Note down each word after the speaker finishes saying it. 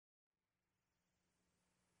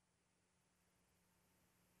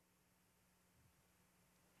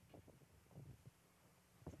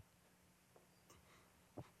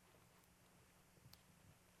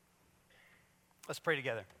Let's pray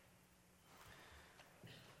together.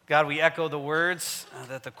 God, we echo the words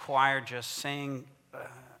that the choir just sang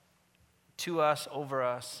to us, over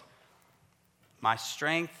us. My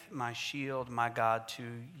strength, my shield, my God, to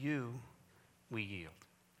you we yield.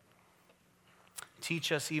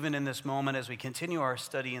 Teach us even in this moment as we continue our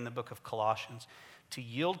study in the book of Colossians to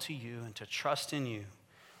yield to you and to trust in you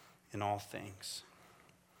in all things.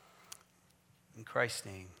 In Christ's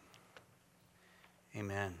name,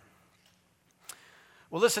 amen.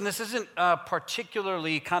 Well, listen, this isn't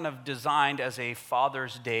particularly kind of designed as a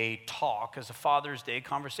Father's Day talk, as a Father's Day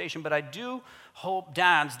conversation, but I do hope,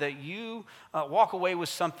 dads, that you walk away with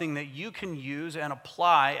something that you can use and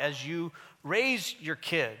apply as you raise your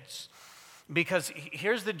kids. Because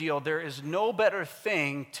here's the deal, there is no better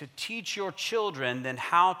thing to teach your children than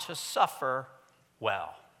how to suffer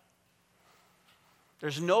well.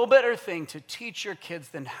 There's no better thing to teach your kids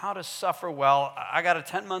than how to suffer well. I got a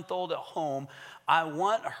 10-month-old at home. I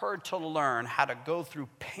want her to learn how to go through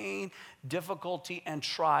pain, difficulty, and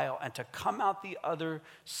trial, and to come out the other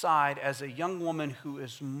side as a young woman who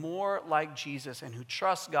is more like Jesus and who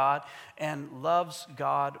trusts God and loves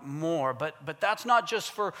God more. But that's not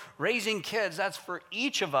just for raising kids, that's for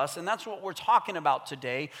each of us, and that's what we're talking about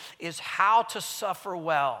today, is how to suffer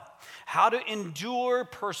well, how to endure,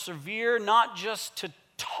 persevere, not just to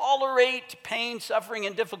tolerate pain, suffering,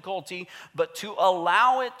 and difficulty, but to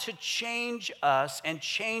allow it to change us and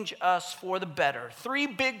change us for the better. 3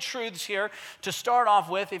 big truths here to start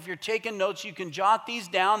off with. If you're taking notes, you can jot these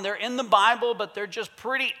down. They're in the Bible, but they're just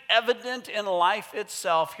pretty evident in life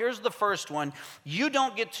itself. Here's the first one. You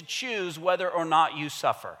don't get to choose whether or not you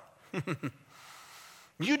suffer.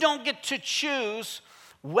 You don't get to choose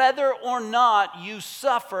whether or not you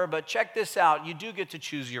suffer, but check this out. You do get to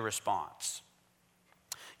choose your response.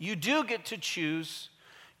 You do get to choose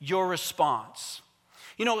your response.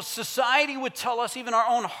 You know, society would tell us, even our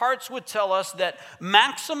own hearts would tell us, that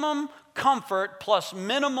maximum comfort plus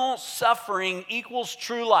minimal suffering equals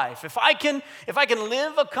true life. If I can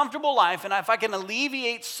live a comfortable life and if I can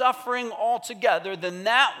alleviate suffering altogether, then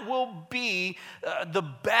that will be the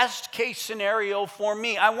best case scenario for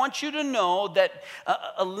me. I want you to know that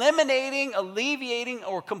eliminating, alleviating,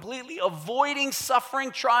 or completely avoiding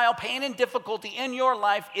suffering, trial, pain, and difficulty in your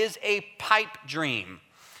life is a pipe dream.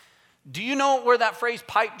 Do you know where that phrase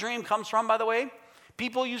pipe dream comes from, by the way?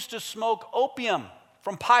 People used to smoke opium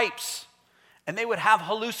from pipes, and they would have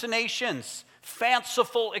hallucinations,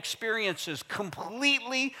 fanciful experiences,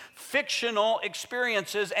 completely fictional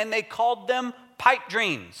experiences, and they called them pipe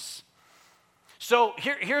dreams. So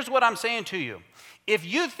here's what I'm saying to you. If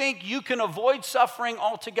you think you can avoid suffering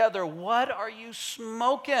altogether, what are you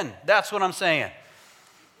smoking? That's what I'm saying.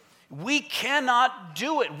 We cannot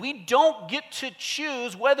do it. We don't get to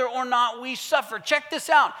choose whether or not we suffer. Check this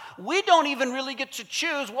out. We don't even really get to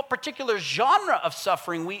choose what particular genre of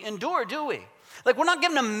suffering we endure, do we? Like, we're not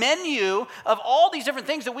given a menu of all these different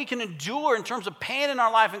things that we can endure in terms of pain in our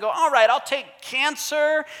life and go, all right, I'll take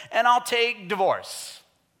cancer and I'll take divorce.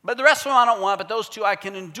 But the rest of them I don't want, but those 2 I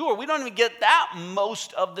can endure. We don't even get that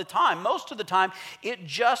most of the time. Most of the time, it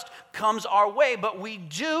just comes our way. But we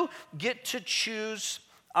do get to choose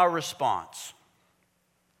our response.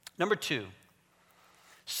 Number 2,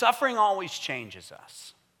 suffering always changes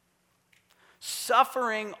us.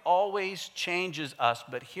 Suffering always changes us,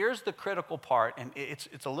 but here's the critical part, and it's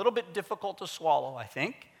a little bit difficult to swallow, I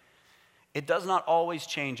think. It does not always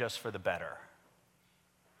change us for the better.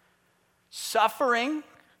 Suffering,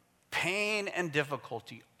 pain, and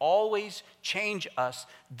difficulty always change us.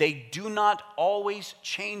 They do not always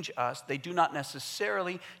change us. They do not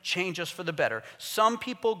necessarily change us for the better. Some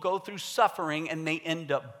people go through suffering and they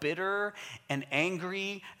end up bitter and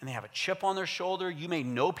angry and they have a chip on their shoulder. You may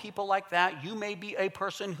know people like that. You may be a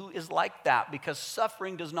person who is like that because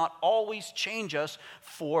suffering does not always change us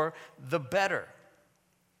for the better.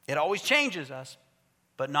 It always changes us,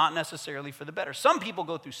 but not necessarily for the better. Some people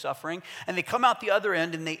go through suffering and they come out the other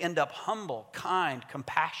end and they end up humble, kind,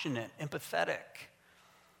 compassionate, empathetic.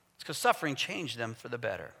 It's because suffering changed them for the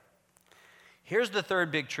better. Here's the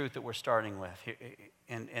third big truth that we're starting with,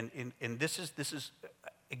 and this is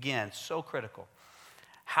again so critical.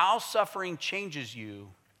 How suffering changes you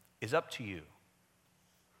is up to you.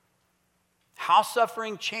 How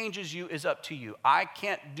suffering changes you is up to you. I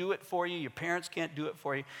can't do it for you. Your parents can't do it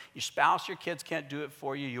for you. Your spouse, your kids can't do it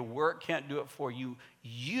for you. Your work can't do it for you.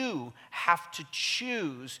 You have to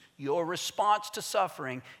choose your response to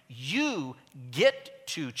suffering. You get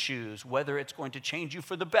to choose whether it's going to change you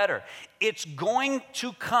for the better. It's going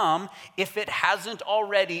to come if it hasn't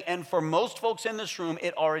already, and for most folks in this room,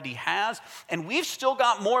 it already has. And we've still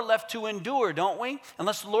got more left to endure, don't we?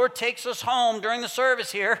 Unless the Lord takes us home during the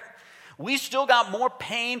service here. We still got more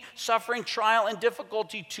pain, suffering, trial, and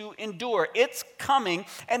difficulty to endure. It's coming,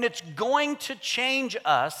 and it's going to change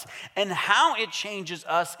us. And how it changes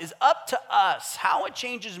us is up to us. How it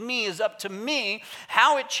changes me is up to me.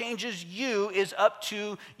 How it changes you is up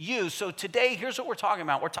to you. So today, here's what we're talking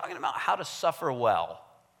about. We're talking about how to suffer well.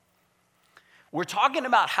 We're talking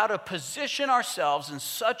about how to position ourselves in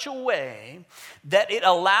such a way that it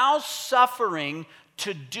allows suffering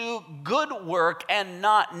to do good work and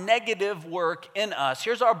not negative work in us.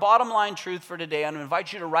 Here's our bottom line truth for today. I'm going to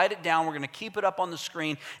invite you to write it down. We're going to keep it up on the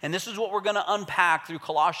screen. And this is what we're going to unpack through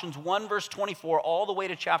Colossians 1, verse 24, all the way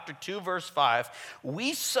to chapter 2, verse 5.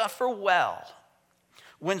 We suffer well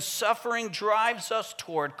when suffering drives us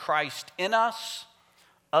toward Christ in us,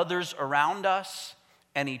 others around us,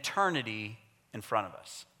 and eternity in front of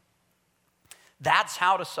us. That's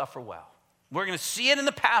how to suffer well. We're going to see it in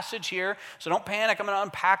the passage here, so don't panic. I'm going to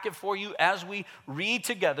unpack it for you as we read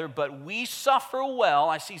together. But we suffer well.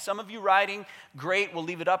 I see some of you writing. Great. We'll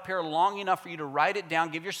leave it up here long enough for you to write it down.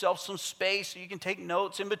 Give yourself some space so you can take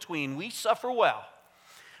notes in between. We suffer well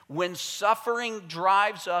when suffering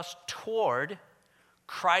drives us toward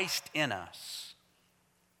Christ in us.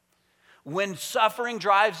 When suffering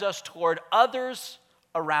drives us toward others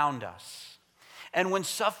around us. And when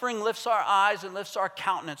suffering lifts our eyes and lifts our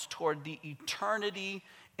countenance toward the eternity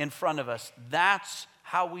in front of us, that's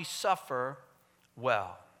how we suffer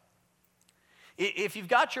well. If you've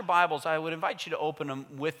got your Bibles, I would invite you to open them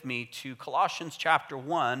with me to Colossians chapter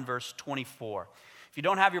 1, verse 24. If you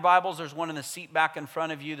don't have your Bibles, there's one in the seat back in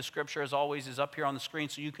front of you. The scripture, as always, is up here on the screen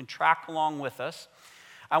so you can track along with us.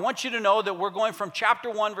 I want you to know that we're going from chapter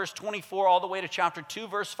 1, verse 24, all the way to chapter 2,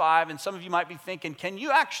 verse 5. And some of you might be thinking, can you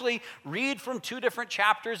actually read from two different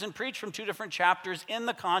chapters and preach from two different chapters in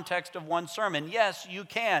the context of one sermon? Yes, you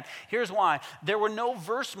can. Here's why. There were no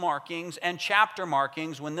verse markings and chapter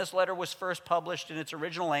markings when this letter was first published in its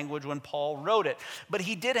original language when Paul wrote it. But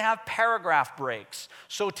he did have paragraph breaks.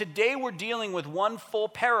 So today we're dealing with one full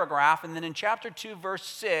paragraph. And then in chapter 2, verse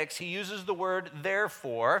 6, he uses the word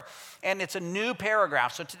therefore. And it's a new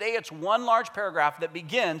paragraph. So today it's one large paragraph that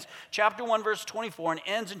begins chapter 1, verse 24 and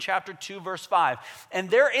ends in chapter 2, verse 5.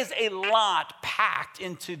 And there is a lot packed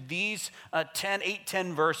into these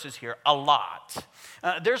 10 verses here, a lot.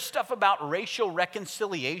 There's stuff about racial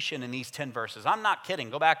reconciliation in these 10 verses. I'm not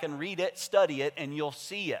kidding. Go back and read it, study it, and you'll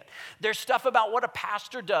see it. There's stuff about what a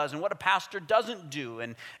pastor does and what a pastor doesn't do,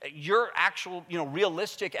 and your actual,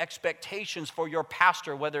 realistic expectations for your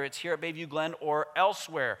pastor, whether it's here at Bayview Glen or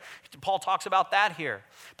elsewhere. Paul talks about that here.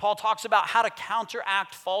 Paul talks about how to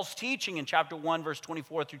counteract false teaching in chapter 1, verse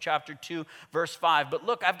 24 through chapter 2, verse 5. But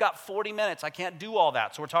look, I've got 40 minutes. I can't do all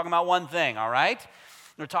that. So we're talking about one thing, all right?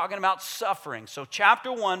 We're talking about suffering. So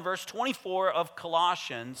chapter 1, verse 24 of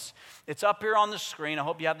Colossians, it's up here on the screen. I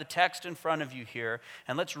hope you have the text in front of you here.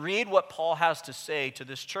 And let's read what Paul has to say to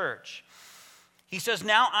this church. He says,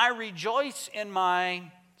 "Now I rejoice in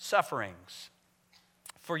my sufferings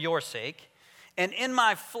for your sake. And in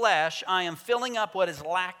my flesh, I am filling up what is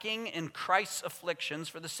lacking in Christ's afflictions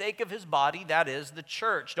for the sake of his body, that is, the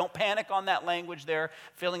church." Don't panic on that language there,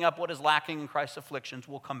 filling up what is lacking in Christ's afflictions.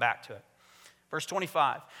 We'll come back to it. Verse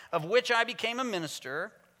 25, "Of which I became a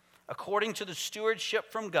minister, according to the stewardship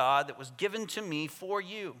from God that was given to me for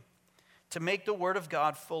you, to make the word of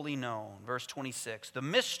God fully known." Verse 26, "The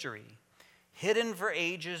mystery, hidden for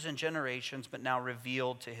ages and generations, but now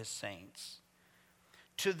revealed to his saints.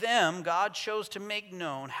 To them, God chose to make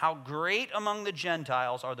known how great among the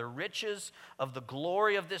Gentiles are the riches of the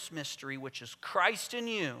glory of this mystery, which is Christ in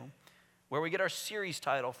you," where we get our series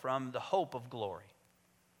title from, "The Hope of Glory."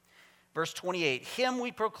 Verse 28, "Him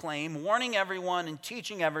we proclaim, warning everyone and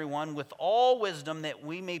teaching everyone with all wisdom, that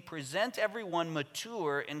we may present everyone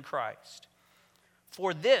mature in Christ.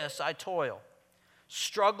 For this I toil,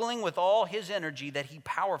 struggling with all his energy that he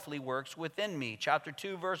powerfully works within me." Chapter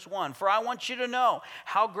 2, verse 1. "For I want you to know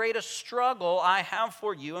how great a struggle I have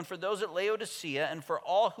for you and for those at Laodicea and for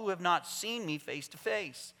all who have not seen me face to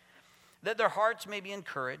face, that their hearts may be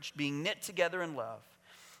encouraged, being knit together in love,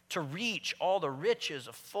 to reach all the riches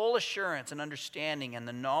of full assurance and understanding and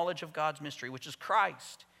the knowledge of God's mystery, which is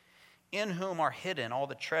Christ, in whom are hidden all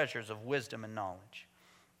the treasures of wisdom and knowledge.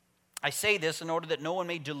 I say this in order that no one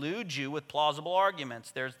may delude you with plausible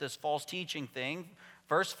arguments. There's this false teaching thing.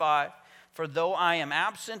 Verse 5, for though I am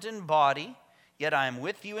absent in body, yet I am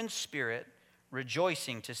with you in spirit,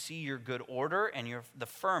 rejoicing to see your good order and the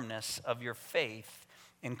firmness of your faith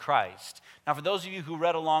in Christ. Now, for those of you who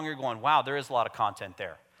read along, you're going, wow, there is a lot of content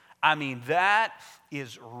there. I mean, that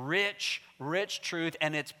is rich, rich truth,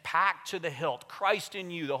 and it's packed to the hilt. Christ in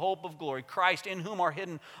you, the hope of glory. Christ in whom are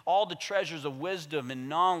hidden all the treasures of wisdom and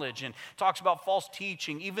knowledge. And talks about false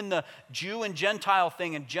teaching. Even the Jew and Gentile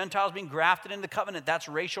thing, and Gentiles being grafted into the covenant, that's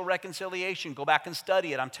racial reconciliation. Go back and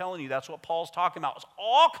study it. I'm telling you, that's what Paul's talking about. There's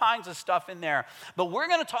all kinds of stuff in there. But we're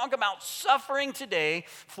going to talk about suffering today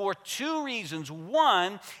for two reasons.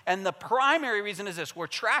 One, and the primary reason is this. We're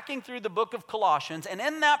tracking through the book of Colossians, and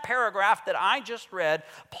in that paragraph that I just read,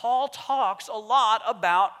 Paul talks a lot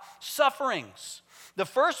about sufferings. The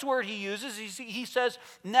first word he uses, he says,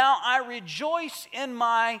 now I rejoice in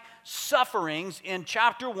my sufferings in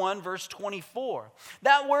chapter 1, verse 24.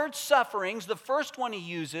 That word sufferings, the first one he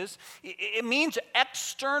uses, it means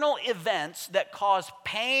external events that cause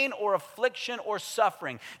pain or affliction or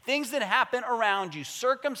suffering. Things that happen around you,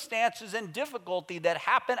 circumstances and difficulty that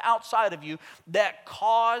happen outside of you that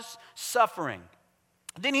cause suffering.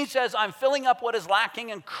 Then he says, I'm filling up what is lacking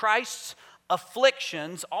in Christ's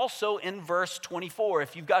afflictions, also in verse 24.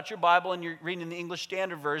 If you've got your Bible and you're reading the English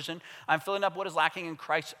Standard Version, I'm filling up what is lacking in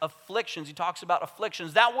Christ's afflictions. He talks about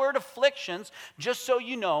afflictions. That word afflictions, just so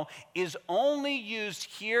you know, is only used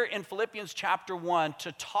here in Philippians chapter 1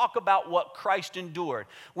 to talk about what Christ endured.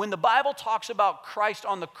 When the Bible talks about Christ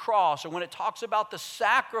on the cross, or when it talks about the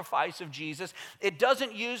sacrifice of Jesus, it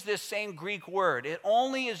doesn't use this same Greek word. It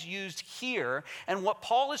only is used here. And what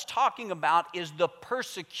Paul is talking about is the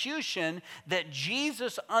persecution that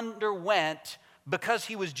Jesus underwent because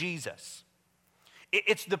he was Jesus.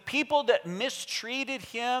 It's the people that mistreated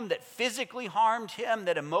him, that physically harmed him,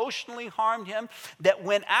 that emotionally harmed him, that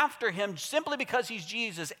went after him simply because he's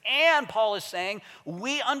Jesus. And Paul is saying,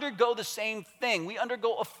 we undergo the same thing. We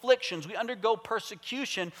undergo afflictions. We undergo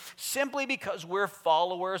persecution simply because we're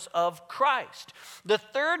followers of Christ. The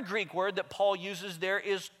third Greek word that Paul uses there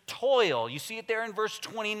is toil. You see it there in verse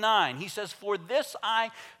 29. He says, for this I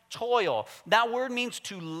toil. That word means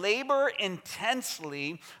to labor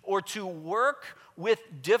intensely or to work with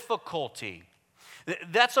difficulty.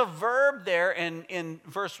 That's a verb there in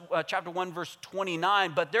chapter 1, verse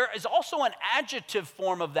 29, but there is also an adjective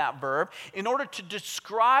form of that verb in order to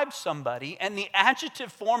describe somebody, and the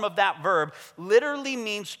adjective form of that verb literally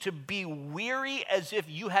means to be weary as if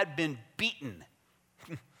you had been beaten.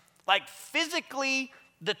 Like physically,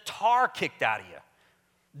 the tar kicked out of you.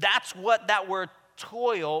 That's what that word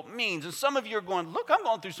toil means. And some of you are going, look, I'm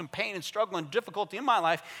going through some pain and struggle and difficulty in my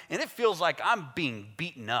life, and it feels like I'm being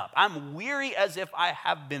beaten up. I'm weary as if I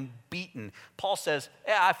have been beaten. Paul says,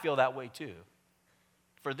 yeah, I feel that way too.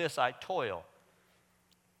 For this I toil.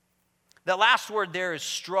 The last word there is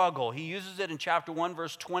struggle. He uses it in chapter 1,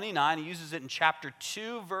 verse 29. He uses it in chapter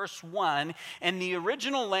 2, verse 1. And the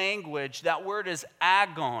original language, that word is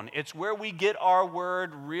agon. It's where we get our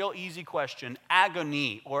word, real easy question,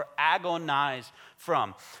 agony or agonize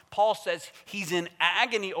from. Paul says he's in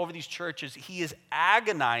agony over these churches. He is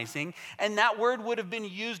agonizing. And that word would have been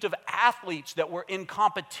used of athletes that were in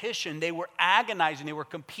competition. They were agonizing. They were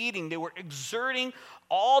competing. They were exerting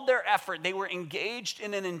all their effort. They were engaged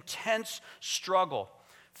in an intense struggle.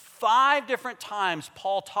 5 different times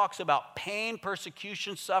Paul talks about pain,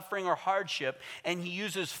 persecution, suffering, or hardship, and he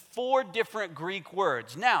uses 4 different Greek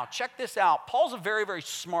words. Now, check this out. Paul's a very, very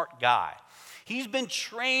smart guy. He's been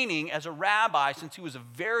training as a rabbi since he was a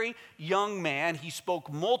very young man. He spoke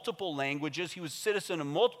multiple languages. He was a citizen of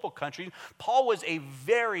multiple countries. Paul was a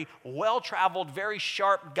very well-traveled, very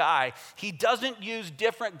sharp guy. He doesn't use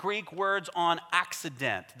different Greek words on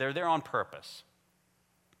accident. They're there on purpose.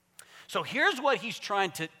 So here's what he's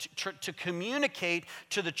trying to communicate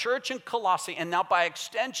to the church in Colossae, and now by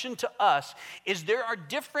extension to us, is there are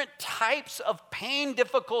different types of pain,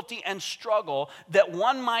 difficulty, and struggle that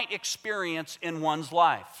one might experience in one's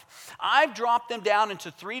life. I've dropped them down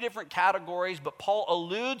into 3 different categories, but Paul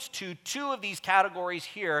alludes to 2 of these categories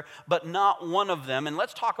here, but not one of them. And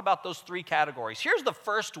let's talk about those 3 categories. Here's the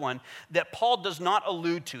first one that Paul does not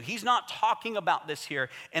allude to. He's not talking about this here,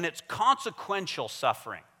 and it's consequential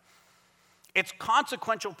suffering. It's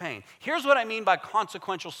consequential pain. Here's what I mean by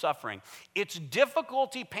consequential suffering. It's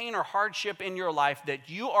difficulty, pain, or hardship in your life that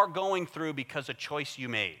you are going through because of a choice you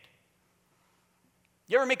made.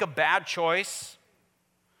 You ever make a bad choice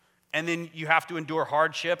and then you have to endure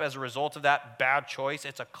hardship as a result of that bad choice?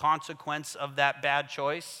 It's a consequence of that bad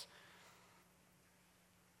choice.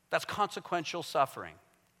 That's consequential suffering.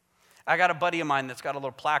 I got a buddy of mine that's got a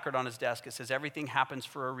little placard on his desk. It says, everything happens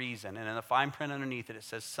for a reason. And in the fine print underneath it, it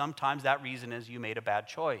says, sometimes that reason is you made a bad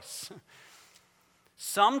choice.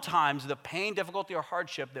 Sometimes the pain, difficulty, or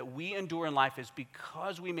hardship that we endure in life is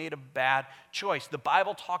because we made a bad choice. The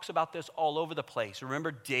Bible talks about this all over the place.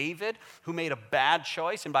 Remember David, who made a bad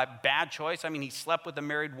choice? And by bad choice, I mean he slept with a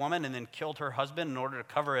married woman and then killed her husband in order to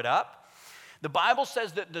cover it up. The Bible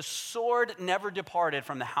says that the sword never departed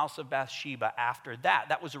from the house of Bathsheba after that.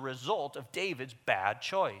 That was a result of David's bad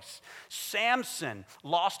choice. Samson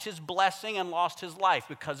lost his blessing and lost his life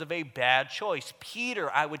because of a bad choice.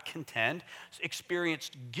 Peter, I would contend,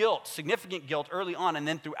 experienced guilt, significant guilt early on and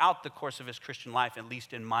then throughout the course of his Christian life, at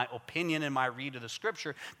least in my opinion and my read of the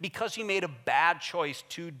scripture, because he made a bad choice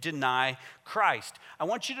to deny Christ. I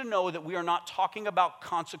want you to know that we are not talking about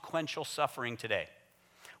consequential suffering today.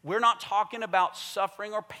 We're not talking about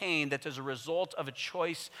suffering or pain that's as a result of a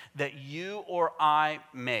choice that you or I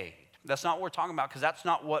made. That's not what we're talking about, because that's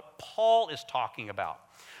not what Paul is talking about.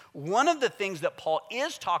 One of the things that Paul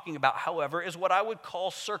is talking about, however, is what I would call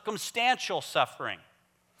circumstantial suffering.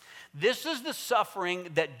 This is the suffering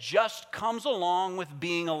that just comes along with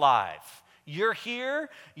being alive. You're here,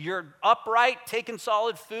 you're upright, taking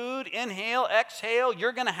solid food, inhale, exhale,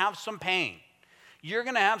 you're going to have some pain. You're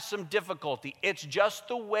going to have some difficulty. It's just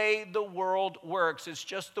the way the world works. It's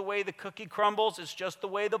just the way the cookie crumbles. It's just the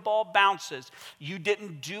way the ball bounces. You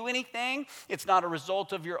didn't do anything. It's not a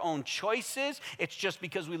result of your own choices. It's just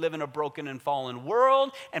because we live in a broken and fallen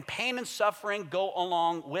world, and pain and suffering go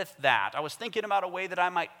along with that. I was thinking about a way that I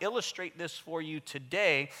might illustrate this for you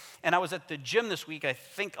today, and I was at the gym this week. I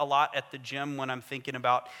think a lot at the gym when I'm thinking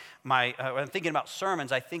about when I'm thinking about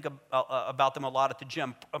sermons. I think about them a lot at the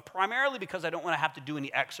gym, primarily because I don't want to have to do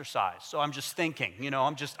any exercise. So I'm just thinking,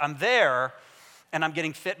 I'm there and I'm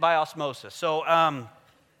getting fit by osmosis. So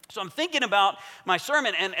I'm thinking about my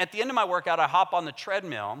sermon, and at the end of my workout, I hop on the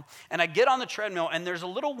treadmill, and I get on the treadmill, and there's a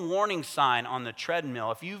little warning sign on the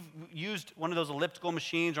treadmill. If you've used one of those elliptical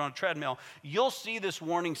machines or on a treadmill, you'll see this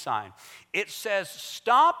warning sign. It says,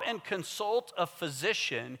 stop and consult a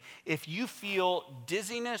physician if you feel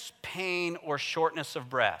dizziness, pain, or shortness of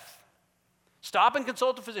breath. Stop and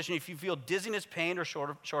consult a physician if you feel dizziness, pain, or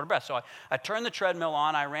short of breath. So I turned the treadmill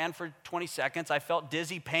on. I ran for 20 seconds. I felt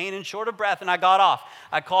dizzy, pain, and short of breath, and I got off.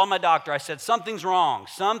 I called my doctor. I said, something's wrong.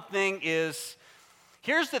 Here's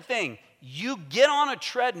the thing. You get on a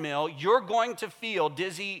treadmill, you're going to feel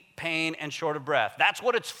dizzy, pain, and short of breath. That's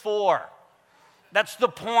what it's for. That's the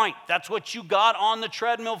point. That's what you got on the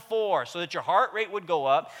treadmill for, so that your heart rate would go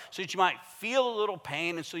up, so that you might feel a little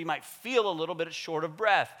pain, and so you might feel a little bit short of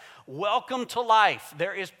breath. Welcome to life.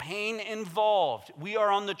 There is pain involved. We are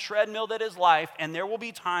on the treadmill that is life, and there will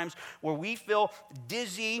be times where we feel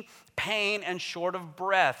dizzy, pain, and short of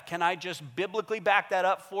breath. Can I just biblically back that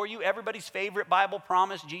up for you? Everybody's favorite Bible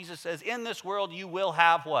promise, Jesus says, in this world you will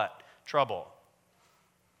have what? Trouble.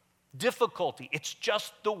 Difficulty. It's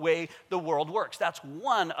just the way the world works. That's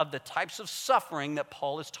one of the types of suffering that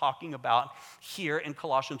Paul is talking about here in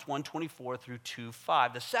Colossians 1:24 through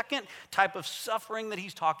 2:5. The second type of suffering that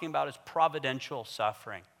he's talking about is providential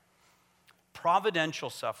suffering. Providential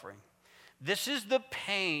suffering. This is the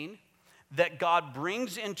pain that God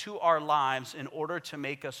brings into our lives in order to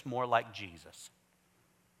make us more like Jesus.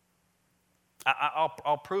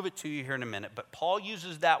 I'll prove it to you here in a minute, but Paul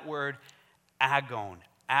uses that word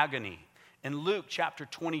agony. In Luke chapter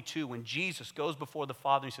 22, when Jesus goes before the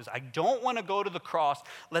Father, he says, I don't want to go to the cross.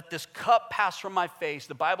 Let this cup pass from my face.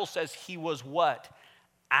 The Bible says he was what?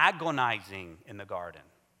 Agonizing in the garden.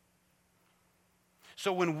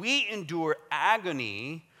 So when we endure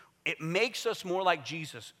agony, it makes us more like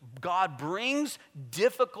Jesus. God brings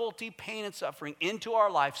difficulty, pain, and suffering into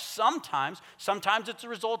our life. Sometimes it's a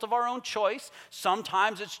result of our own choice.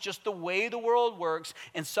 Sometimes it's just the way the world works.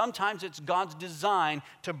 And sometimes it's God's design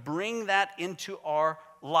to bring that into our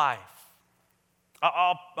life.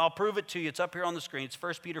 I'll prove it to you. It's up here on the screen. It's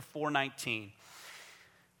 1 Peter 4:19.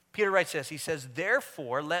 Peter writes this, he says,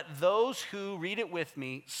 therefore, let those who, read it with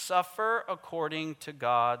me, suffer according to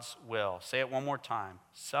God's will. Say it one more time.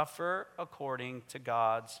 Suffer according to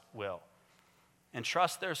God's will. And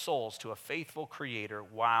trust their souls to a faithful Creator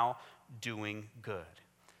while doing good.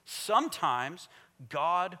 Sometimes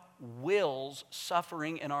God wills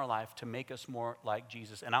suffering in our life to make us more like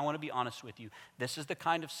Jesus. And I want to be honest with you. This is the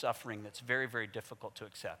kind of suffering that's very, very difficult to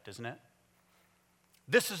accept, isn't it?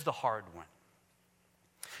 This is the hard one.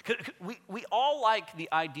 We all like the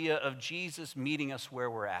idea of Jesus meeting us where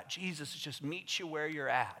we're at. Jesus just meets you where you're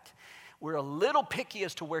at. We're a little picky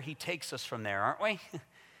as to where he takes us from there, aren't we?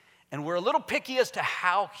 And we're a little picky as to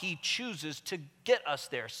how he chooses to get us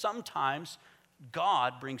there. Sometimes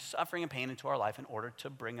God brings suffering and pain into our life in order to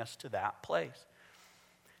bring us to that place.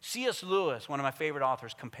 C.S. Lewis, one of my favorite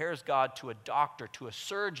authors, compares God to a doctor, to a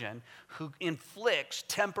surgeon who inflicts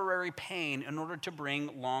temporary pain in order to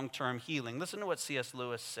bring long-term healing. Listen to what C.S.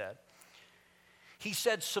 Lewis said. He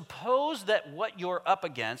said, suppose that what you're up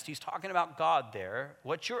against, he's talking about God there,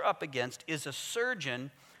 what you're up against is a surgeon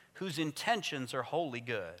whose intentions are wholly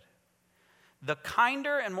good. The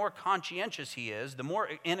kinder and more conscientious he is, the more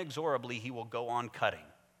inexorably he will go on cutting.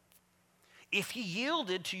 If he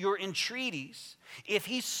yielded to your entreaties, if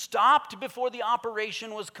he stopped before the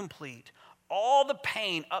operation was complete, all the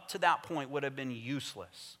pain up to that point would have been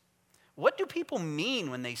useless. What do people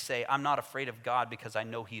mean when they say, I'm not afraid of God because I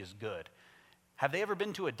know he is good? Have they ever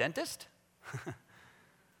been to a dentist?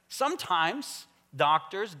 Sometimes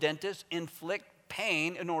doctors, dentists inflict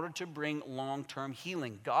pain in order to bring long-term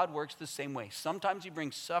healing. God works the same way. Sometimes he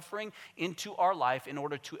brings suffering into our life in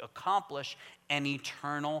order to accomplish an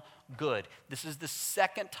eternal good. This is the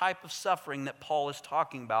second type of suffering that Paul is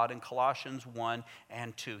talking about in Colossians 1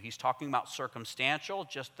 and 2. He's talking about circumstantial,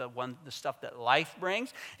 just the stuff that life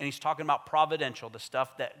brings, and he's talking about providential, the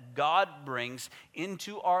stuff that God brings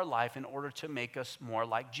into our life in order to make us more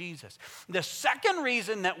like Jesus. The second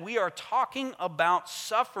reason that we are talking about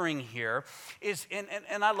suffering here is,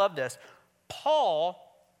 and I love this, Paul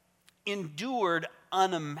endured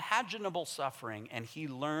unimaginable suffering, and he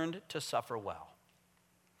learned to suffer well.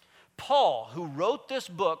 Paul, who wrote this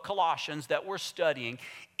book, Colossians, that we're studying,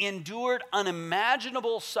 endured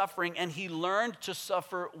unimaginable suffering, and he learned to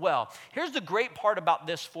suffer well. Here's the great part about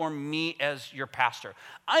this for me as your pastor.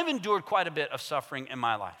 I've endured quite a bit of suffering in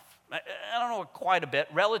my life. I don't know, quite a bit.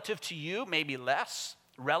 Relative to you, maybe less.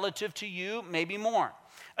 Relative to you, maybe more.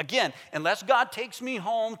 Again, unless God takes me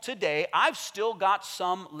home today, I've still got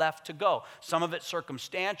some left to go. Some of it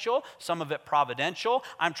circumstantial, some of it providential.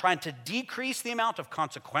 I'm trying to decrease the amount of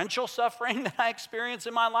consequential suffering that I experience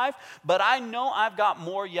in my life, but I know I've got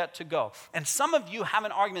more yet to go. And some of you have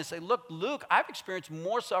an argument and say, look, Luke, I've experienced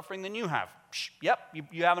more suffering than you have. Yep,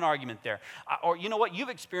 you have an argument there. Or you know what, you've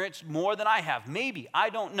experienced more than I have. Maybe, I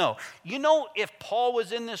don't know. You know, if Paul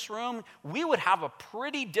was in this room, we would have a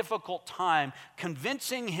pretty difficult time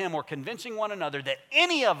convincing him or convincing one another that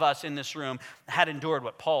any of us in this room had endured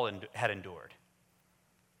what Paul had endured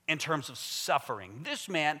in terms of suffering. This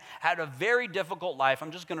man had a very difficult life.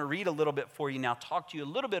 I'm just going to read a little bit for you now, talk to you a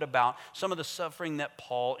little bit about some of the suffering that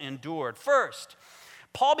Paul endured. First,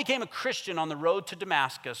 Paul became a Christian on the road to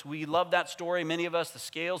Damascus. We love that story. Many of us, the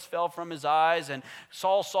scales fell from his eyes, and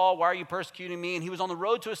Saul, Saul, why are you persecuting me? And he was on the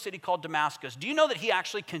road to a city called Damascus. Do you know that he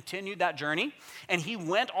actually continued that journey? And he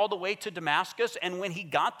went all the way to Damascus, and when he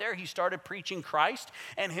got there, he started preaching Christ,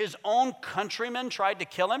 and his own countrymen tried to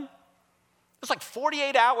kill him. It was like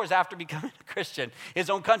 48 hours after becoming a Christian,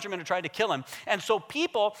 his own countrymen had tried to kill him. And so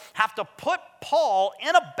people have to put Paul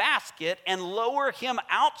in a basket and lower him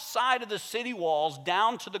outside of the city walls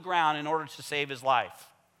down to the ground in order to save his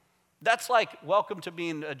life. That's like, welcome to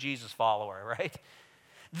being a Jesus follower, right?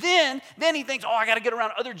 Then he thinks, I got to get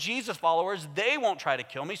around other Jesus followers. They won't try to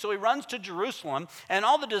kill me. So he runs to Jerusalem, and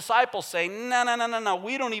all the disciples say, no,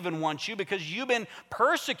 we don't even want you because you've been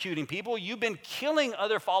persecuting people. You've been killing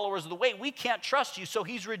other followers of the way. We can't trust you. So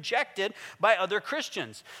he's rejected by other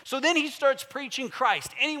Christians. So then he starts preaching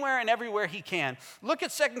Christ anywhere and everywhere he can. Look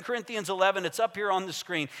at 2 Corinthians 11. It's up here on the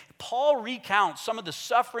screen. Paul recounts some of the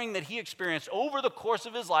suffering that he experienced over the course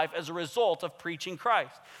of his life as a result of preaching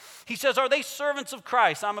Christ. He says, are they servants of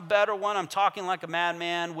Christ? I'm a better one. I'm talking like a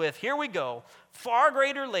madman with, here we go, far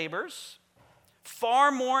greater labors,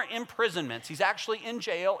 far more imprisonments. He's actually in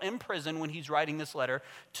jail, in prison, when he's writing this letter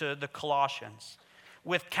to the Colossians,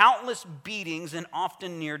 with countless beatings and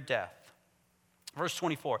often near death. Verse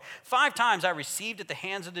 24, 5 times I received at the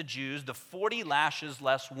hands of the Jews the 40 lashes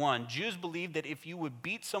less one. Jews believed that if you would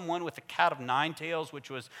beat someone with a cat of 9 tails, which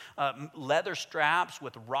was leather straps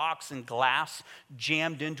with rocks and glass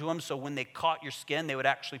jammed into them, so when they caught your skin, they would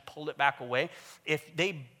actually pull it back away. If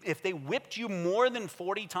they whipped you more than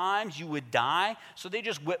 40 times, you would die. So they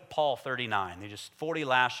just whipped Paul 39. They just 40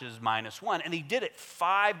 lashes minus 1. And he did it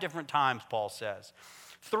 5 different times, Paul says.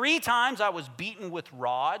 3 times I was beaten with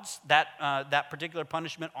rods. That particular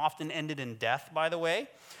punishment often ended in death, by the way.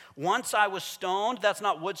 Once I was stoned. That's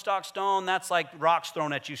not Woodstock stone. That's like rocks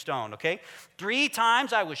thrown at you stone, okay? 3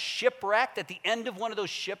 times I was shipwrecked. At the end of one of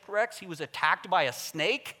those shipwrecks, he was attacked by a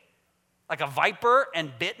snake, like a viper,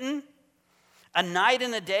 and bitten. A night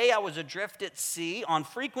and a day I was adrift at sea on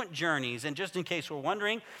frequent journeys, and just in case we're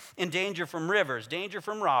wondering, in danger from rivers, danger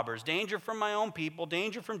from robbers, danger from my own people,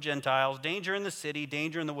 danger from Gentiles, danger in the city,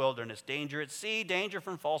 danger in the wilderness, danger at sea, danger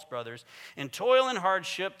from false brothers, in toil and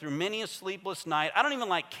hardship, through many a sleepless night. I don't even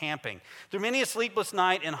like camping. Through many a sleepless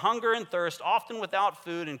night, in hunger and thirst, often without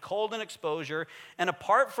food, in cold and exposure, and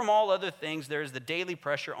apart from all other things, there is the daily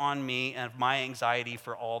pressure on me and my anxiety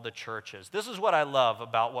for all the churches. This is what I love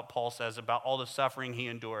about what Paul says about all the suffering he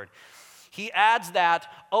endured. He adds that,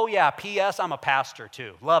 oh yeah, P.S., I'm a pastor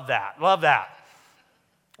too. Love that, love that.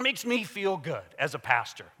 Makes me feel good as a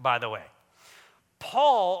pastor, by the way.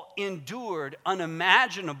 Paul endured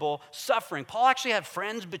unimaginable suffering. Paul actually had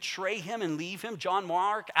friends betray him and leave him, John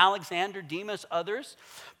Mark, Alexander, Demas, others.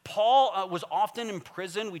 Paul was often in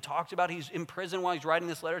prison. We talked about he's in prison while he's writing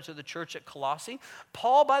this letter to the church at Colossae.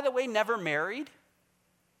 Paul, by the way, never married.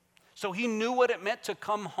 So he knew what it meant to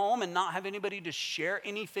come home and not have anybody to share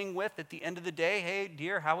anything with at the end of the day. Hey,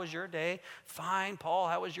 dear, how was your day? Fine, Paul,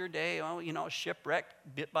 how was your day? Oh, shipwrecked,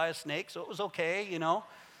 bit by a snake, so it was okay,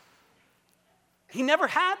 He never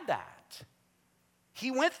had that. He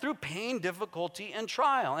went through pain, difficulty, and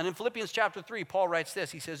trial. And in Philippians chapter 3, Paul writes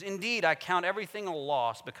this. He says, "Indeed, I count everything a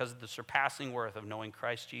loss because of the surpassing worth of knowing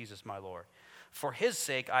Christ Jesus, my Lord. For his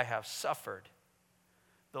sake I have suffered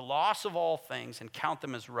the loss of all things and count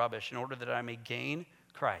them as rubbish in order that I may gain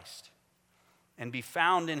Christ and be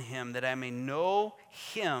found in him, that I may know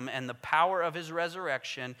him and the power of his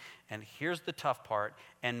resurrection." And here's the tough part,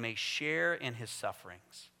 "and may share in his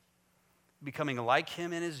sufferings, becoming like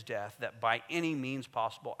him in his death, that by any means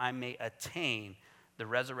possible I may attain the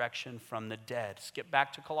resurrection from the dead." Skip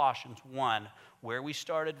back to Colossians 1, where we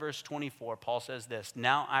started, verse 24. Paul says this,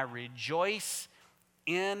 "Now I rejoice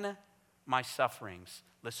in my sufferings."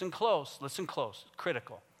 Listen close,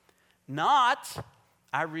 critical. "Not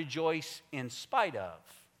I rejoice in spite of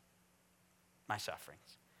my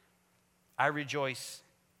sufferings. I rejoice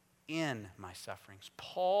in my sufferings."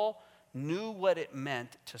 Paul knew what it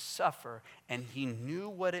meant to suffer, and he knew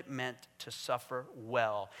what it meant to suffer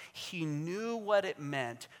well. He knew what it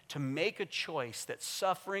meant to make a choice that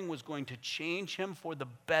suffering was going to change him for the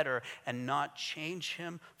better and not change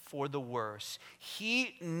him for the worse.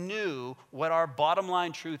 He knew what our bottom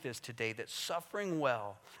line truth is today, that suffering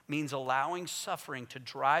well means allowing suffering to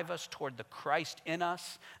drive us toward the Christ in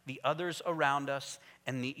us, the others around us,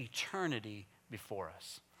 and the eternity before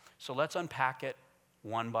us. So let's unpack it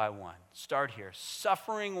one by one. Start here.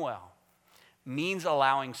 Suffering well means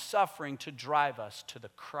allowing suffering to drive us to the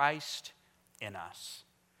Christ in us.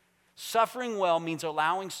 Suffering well means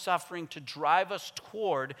allowing suffering to drive us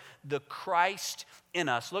toward the Christ in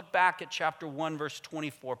us. Look back at chapter 1, verse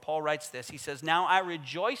 24. Paul writes this. He says, "Now I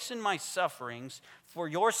rejoice in my sufferings for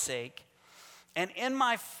your sake, and in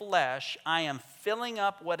my flesh I am filling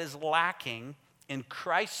up what is lacking in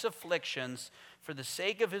Christ's afflictions for the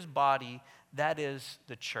sake of his body, that is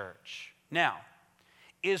the church." Now,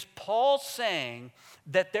 is Paul saying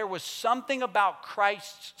that there was something about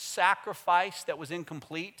Christ's sacrifice that was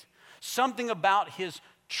incomplete? Something about his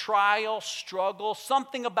trial, struggle,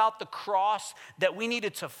 something about the cross that we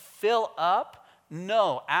needed to fill up?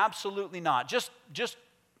 No, absolutely not. Just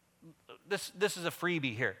this is a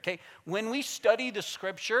freebie here, okay? When we study the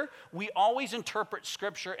scripture, we always interpret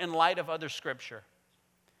scripture in light of other scripture.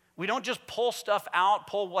 We don't just pull stuff out,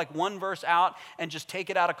 pull like one verse out and just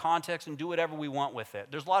take it out of context and do whatever we want with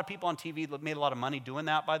it. There's a lot of people on TV that made a lot of money doing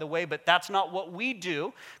that, by the way, but that's not what we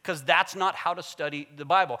do, because that's not how to study the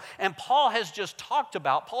Bible. And Paul has just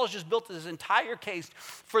built this entire case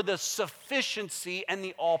for the sufficiency and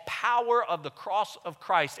the all power of the cross of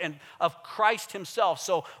Christ and of Christ himself.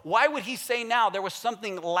 So why would he say now there was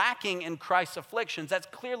something lacking in Christ's afflictions? That's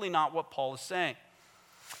clearly not what Paul is saying.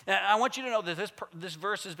 Now, I want you to know that this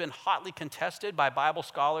verse has been hotly contested by Bible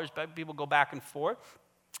scholars. People go back and forth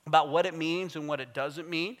about what it means and what it doesn't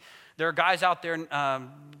mean. There are guys out there,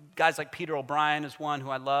 guys like Peter O'Brien is one who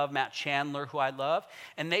I love, Matt Chandler, who I love,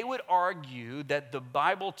 and they would argue that the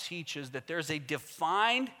Bible teaches that there's a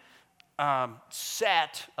defined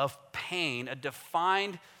set of pain, a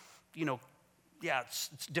defined,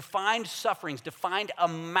 defined sufferings, defined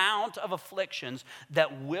amount of afflictions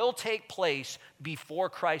that will take place before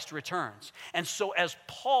Christ returns. And so as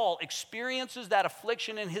Paul experiences that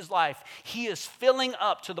affliction in his life, he is filling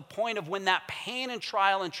up to the point of when that pain and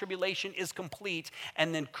trial and tribulation is complete,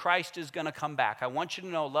 and then Christ is going to come back. I want you to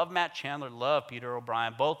know, love Matt Chandler, love Peter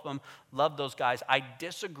O'Brien, both of them, love those guys. I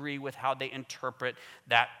disagree with how they interpret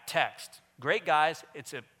that text. Great guys,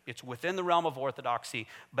 it's a It's within the realm of orthodoxy,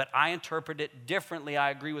 but I interpret it differently. I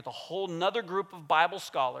agree with a whole nother group of Bible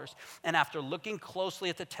scholars. And after looking closely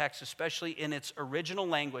at the text, especially in its original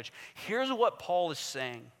language, here's what Paul is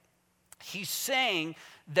saying. He's saying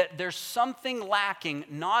that there's something lacking,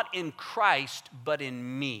 not in Christ, but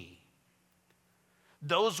in me.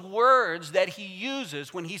 Those words that he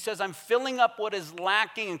uses when he says, I'm filling up what is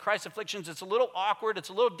lacking in Christ's afflictions, it's a little awkward, it's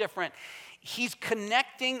a little different. He's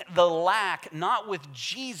connecting the lack not with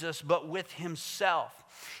Jesus, but with himself.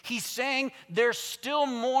 He's saying there's still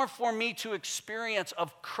more for me to experience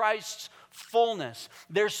of Christ's fullness.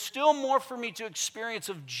 There's still more for me to experience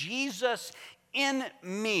of Jesus in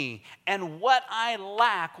me. And what I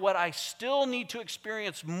lack, what I still need to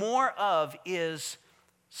experience more of is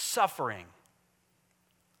suffering,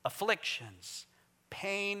 afflictions,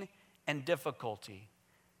 pain, and difficulty.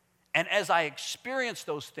 And as I experience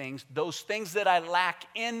those things that I lack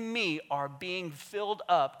in me are being filled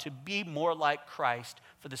up to be more like Christ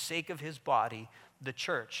for the sake of his body, the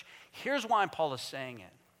church. Here's why Paul is saying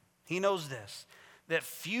it. He knows this, that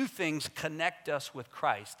few things connect us with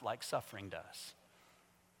Christ like suffering does.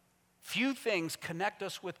 Few things connect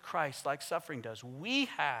us with Christ like suffering does. We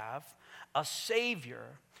have a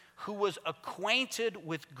Savior who was acquainted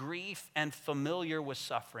with grief and familiar with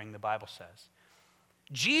suffering, the Bible says.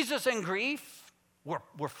 Jesus and grief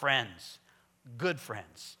were friends, good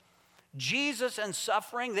friends. Jesus and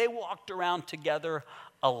suffering, they walked around together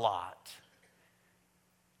a lot.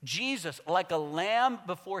 Jesus, like a lamb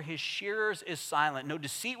before his shearers, is silent. No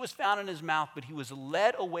deceit was found in his mouth, but he was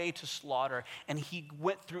led away to slaughter, and he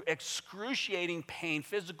went through excruciating pain,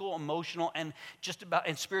 physical, emotional, and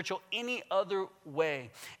spiritual, any other way.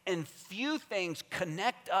 And few things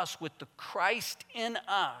connect us with the Christ in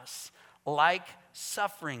us like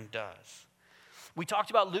suffering does. We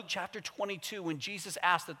talked about Luke chapter 22 when Jesus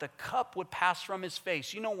asked that the cup would pass from his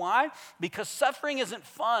face. You know why? Because suffering isn't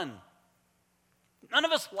fun. None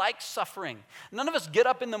of us like suffering. None of us get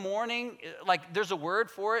up in the morning, like there's a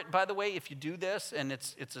word for it, by the way, if you do this, and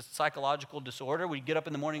it's a psychological disorder. We get up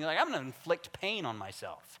in the morning, like, I'm going to inflict pain on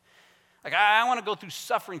myself. Like, I want to go through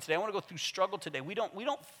suffering today. I want to go through struggle today. We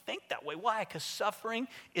don't think that way. Why? Because suffering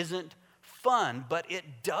isn't fun, but it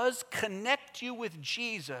does connect you with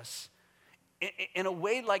Jesus in a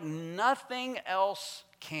way like nothing else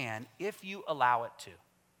can if you allow it to.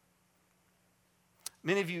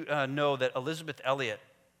 Many of you know that Elisabeth Elliot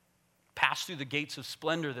passed through the gates of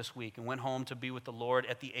splendor this week and went home to be with the Lord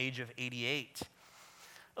at the age of 88.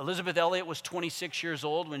 Elisabeth Elliot was 26 years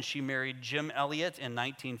old when she married Jim Elliot in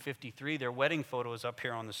 1953. Their wedding photo is up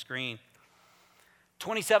here on the screen.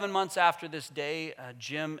 27 months after this day,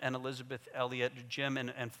 Jim and Elisabeth Elliot, Jim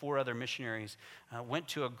and four other missionaries went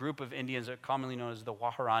to a group of Indians commonly known as the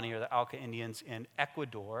Waharani or the Auca Indians in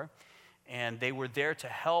Ecuador. And they were there to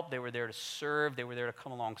help, they were there to serve, they were there to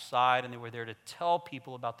come alongside, and they were there to tell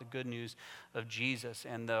people about the good news of Jesus.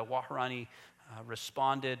 And the Waharani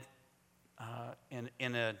responded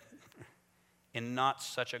in not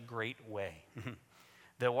such a great way.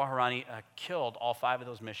 The Waharani killed all five of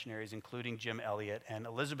those missionaries, including Jim Elliot, and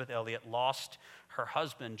Elisabeth Elliot lost her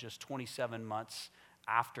husband just 27 months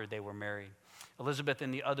after they were married. Elizabeth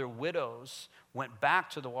and the other widows went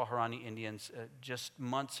back to the Waharani Indians just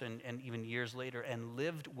months and even years later and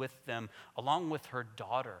lived with them along with her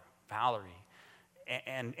daughter, Valerie,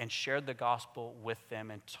 and shared the gospel with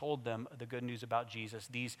them and told them the good news about Jesus.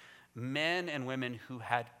 These men and women who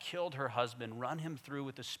had killed her husband, run him through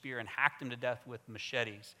with a spear and hacked him to death with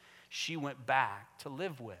machetes, she went back to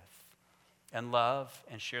live with and love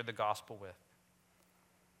and share the gospel with.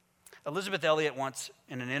 Elisabeth Elliot once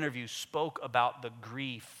in an interview spoke about the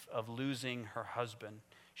grief of losing her husband.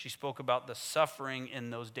 She spoke about the suffering in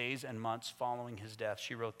those days and months following his death.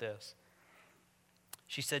 She wrote this.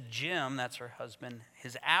 She said, Jim, that's her husband,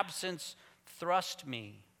 his absence thrust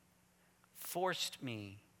me, forced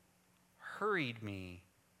me, hurried me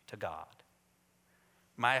to God,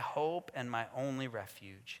 my hope and my only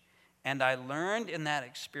refuge. And I learned in that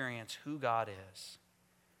experience who God is.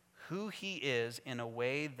 Who he is in a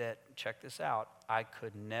way that, check this out, I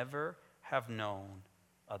could never have known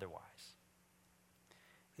otherwise.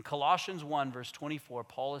 In Colossians 1, verse 24,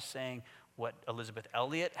 Paul is saying what Elisabeth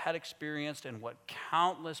Elliot had experienced and what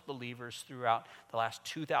countless believers throughout the last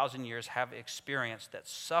 2,000 years have experienced, that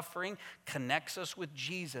suffering connects us with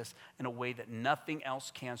Jesus in a way that nothing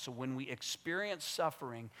else can. So when we experience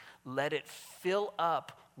suffering, let it fill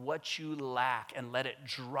up what you lack and let it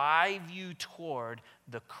drive you toward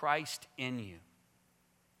the Christ in you.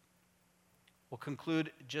 We'll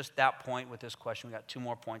conclude just that point with this question. We got 2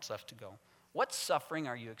 more points left to go. What suffering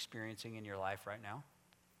are you experiencing in your life right now?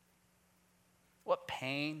 what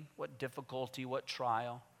pain, what difficulty, what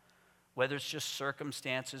trial, whether it's just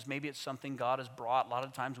circumstances, maybe it's something God has brought. A lot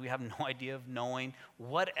of times we have no idea of knowing.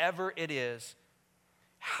 Whatever it is,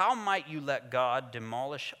 how might you let God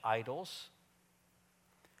demolish idols?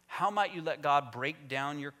 How might you let God break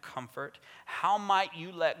down your comfort? How might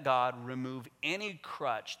you let God remove any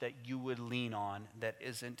crutch that you would lean on that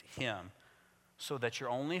isn't Him, so that your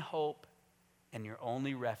only hope and your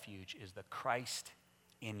only refuge is the Christ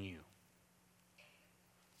in you?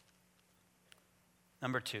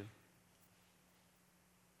 Number 2,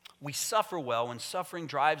 we suffer well when suffering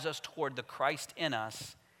drives us toward the Christ in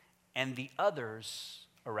us and the others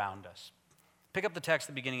around us. Pick up the text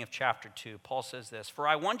at the beginning of chapter 2. Paul says this, "For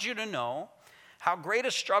I want you to know how great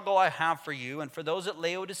a struggle I have for you and for those at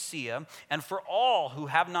Laodicea and for all who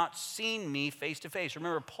have not seen me face to face."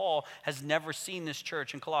 Remember, Paul has never seen this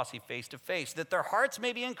church in Colossae face to face. "That their hearts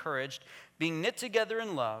may be encouraged, being knit together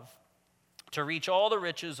in love, to reach all the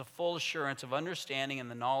riches of full assurance of understanding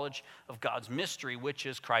and the knowledge of God's mystery, which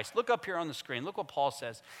is Christ." Look up here on the screen. Look what Paul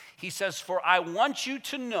says. He says, "For I want you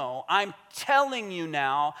to know," I'm telling you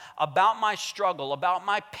now about my struggle, about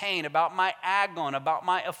my pain, about my agon, about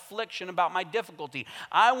my affliction, about my difficulty.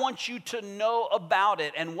 I want you to know about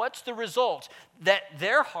it. And what's the result? That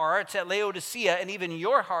their hearts at Laodicea and even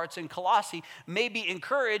your hearts in Colossae may be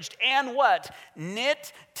encouraged and what?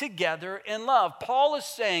 Knit together in love. Paul is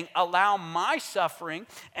saying, allow my suffering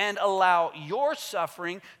and allow your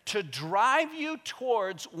suffering to drive you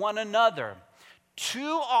towards one another.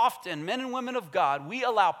 Too often, men and women of God, we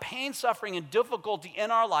allow pain, suffering, and difficulty in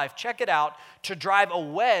our life, check it out, to drive a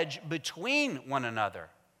wedge between one another.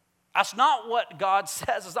 That's not what God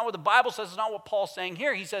says. It's not what the Bible says. It's not what Paul's saying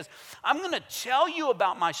here. He says, I'm going to tell you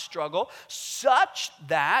about my struggle such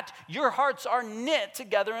that your hearts are knit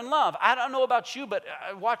together in love. I don't know about you, but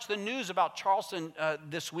I watched the news about Charleston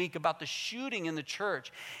this week about the shooting in the church.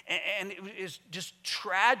 And it was just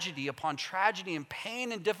tragedy upon tragedy and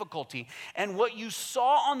pain and difficulty. And what you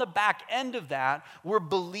saw on the back end of that were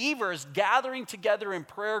believers gathering together in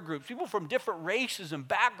prayer groups, people from different races and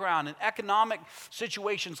background and economic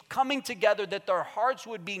situations coming together that their hearts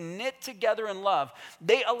would be knit together in love.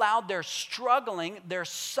 They allowed their struggling, their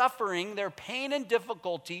suffering, their pain and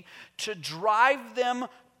difficulty to drive them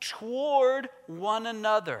toward one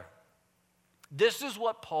another. This is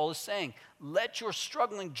what Paul is saying. Let your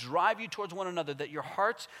struggling drive you towards one another, that your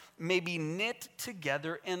hearts may be knit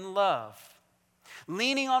together in love.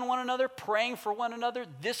 Leaning on one another, praying for one another.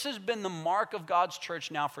 This has been the mark of God's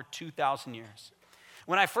church now for 2,000 years.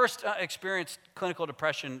 When I first experienced clinical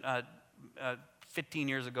depression 15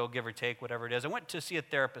 years ago, give or take, whatever it is, I went to see a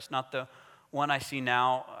therapist, not the one I see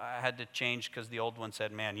now. I had to change because the old one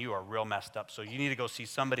said, man, you are real messed up, so you need to go see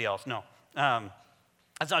somebody else. No,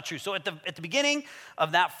 that's not true. So at the beginning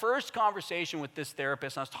of that first conversation with this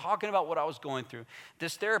therapist, I was talking about what I was going through.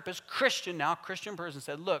 This therapist, Christian person,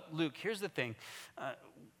 said, look, Luke, here's the thing.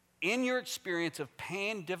 In your experience of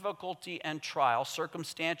pain, difficulty, and trial,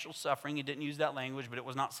 circumstantial suffering, he didn't use that language, but it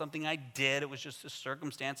was not something I did. It was just the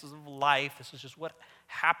circumstances of life. This is just what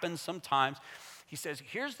happens sometimes. He says,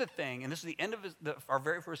 here's the thing, and this is the end of our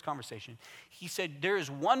very first conversation. He said, there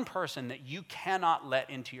is one person that you cannot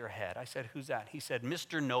let into your head. I said, who's that? He said,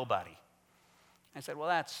 Mr. Nobody. I said, well,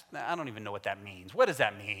 I don't even know what that means. What does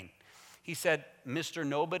that mean? He said, Mr.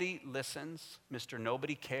 Nobody listens. Mr.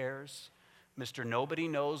 Nobody cares. Mr. Nobody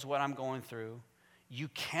knows what I'm going through. You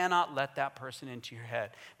cannot let that person into your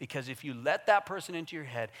head, because if you let that person into your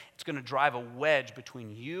head, it's going to drive a wedge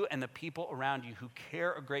between you and the people around you who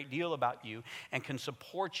care a great deal about you and can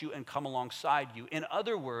support you and come alongside you. In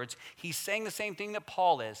other words, he's saying the same thing that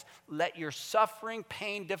Paul is. Let your suffering,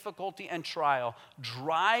 pain, difficulty, and trial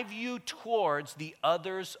drive you towards the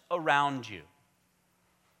others around you.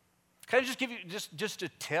 Can I just give you just a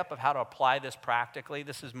tip of how to apply this practically?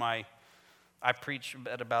 I preach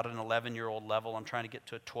at about an 11-year-old level. I'm trying to get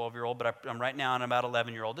to a 12-year-old, but I'm right now on about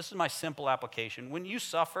 11-year-old. This is my simple application. When you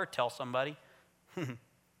suffer, tell somebody.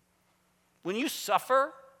 When you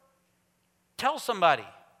suffer, tell somebody.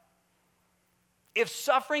 If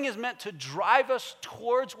suffering is meant to drive us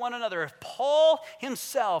towards one another, if Paul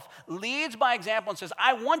himself leads by example and says,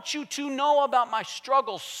 I want you to know about my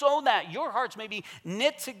struggle so that your hearts may be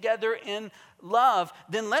knit together in love,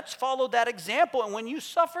 then let's follow that example. And when you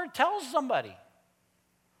suffer, tell somebody.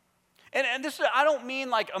 And this, I don't mean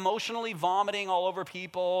like emotionally vomiting all over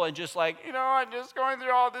people and just like, I'm just going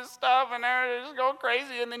through all this stuff and I just go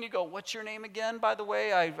crazy. And then you go, what's your name again, by the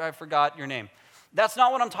way? I forgot your name. That's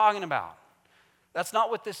not what I'm talking about. That's not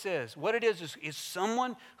what this is. What it is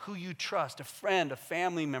someone who you trust, a friend, a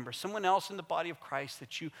family member, someone else in the body of Christ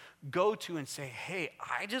that you go to and say, hey,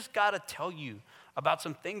 I just got to tell you about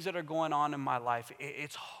some things that are going on in my life.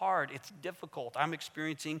 It's hard. It's difficult. I'm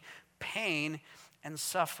experiencing pain and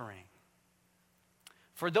suffering.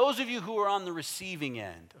 For those of you who are on the receiving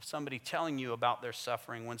end of somebody telling you about their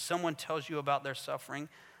suffering, when someone tells you about their suffering,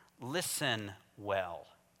 listen well.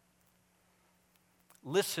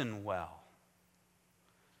 Listen well.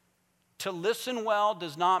 To listen well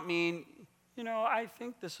does not mean, I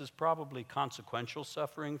think this is probably consequential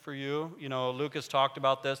suffering for you. Lucas talked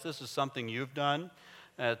about this. This is something you've done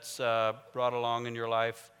that's brought along in your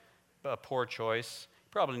life a poor choice.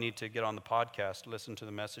 You probably need to get on the podcast, listen to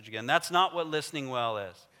the message again. That's not what listening well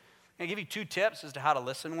is. I'm going to give you 2 tips as to how to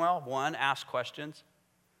listen well. 1, ask questions.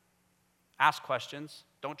 Ask questions.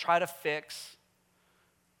 Don't try to fix.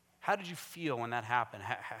 How did you feel when that happened?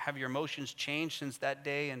 Have your emotions changed since that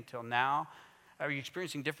day until now? Are you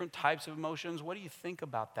experiencing different types of emotions? What do you think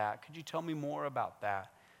about that? Could you tell me more about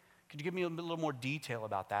that? Could you give me a little more detail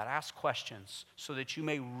about that? Ask questions so that you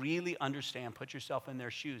may really understand, put yourself in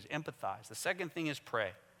their shoes, empathize. The second thing is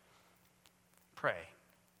pray. Pray.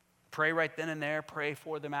 Pray right then and there. Pray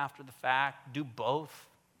for them after the fact. Do both.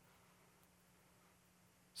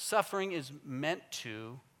 Suffering is meant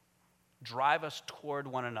to drive us toward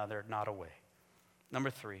one another, not away.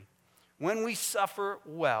 Number 3, when we suffer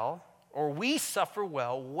well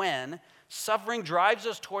when suffering drives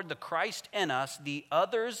us toward the Christ in us, the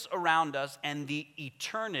others around us, and the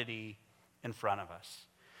eternity in front of us.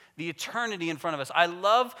 The eternity in front of us. I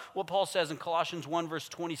love what Paul says in Colossians 1, verse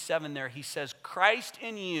 27 there. He says, Christ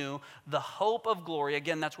in you, the hope of glory.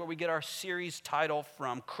 Again, that's where we get our series title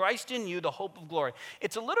from. Christ in you, the hope of glory.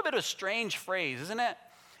 It's a little bit of a strange phrase, isn't it?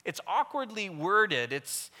 It's awkwardly worded.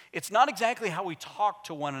 It's not exactly how we talk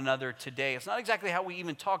to one another today. It's not exactly how we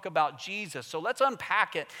even talk about Jesus. So let's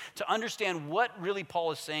unpack it to understand what really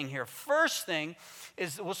Paul is saying here. First thing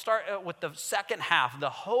is we'll start with the second half, the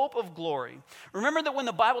hope of glory. Remember that when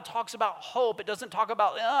the Bible talks about hope, it doesn't talk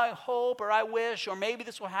about, I hope or I wish or maybe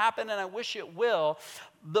this will happen and I wish it will.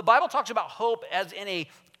 The Bible talks about hope as in a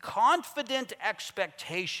confident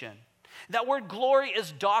expectation. That word glory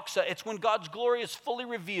is doxa. It's when God's glory is fully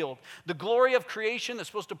revealed. The glory of creation that's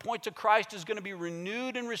supposed to point to Christ is going to be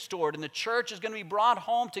renewed and restored, and the church is going to be brought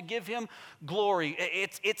home to give him glory.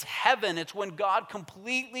 It's heaven. It's when God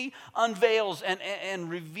completely unveils and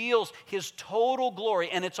reveals his total glory,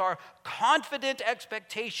 and it's our confident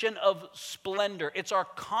expectation of splendor. It's our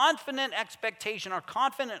confident expectation, our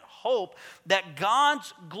confident hope that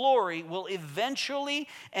God's glory will eventually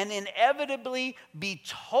and inevitably be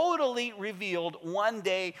totally revealed one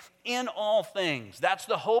day in all things. That's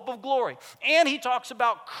the hope of glory. And he talks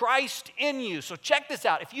about Christ in you. So check this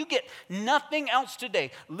out. If you get nothing else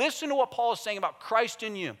today, listen to what Paul is saying about Christ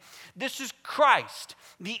in you. This is Christ,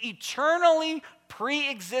 the eternally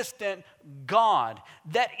pre-existent God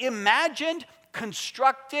that imagined,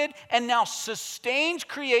 constructed, and now sustains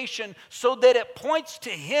creation so that it points to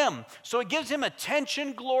him. So it gives him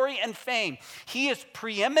attention, glory, and fame. He is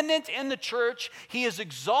preeminent in the church. He is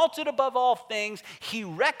exalted above all things. He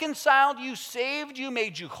reconciled you, saved you,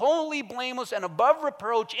 made you holy, blameless, and above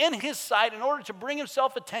reproach in his sight in order to bring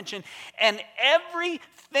himself attention. And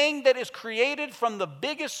everything that is created, from the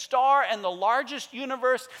biggest star and the largest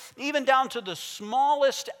universe, even down to the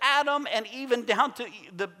smallest atom, and even down to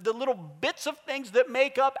the little bits of things that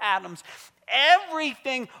make up atoms,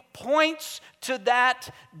 everything points to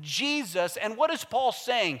that Jesus. And what is Paul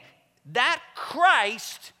saying? That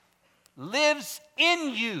Christ lives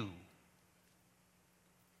in you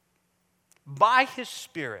by his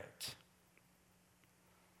Spirit.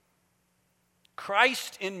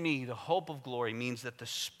 Christ in me, the hope of glory, means that the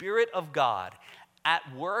Spirit of God at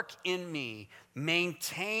work in me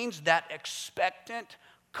maintains that expectant,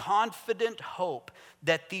 confident hope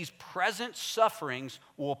that these present sufferings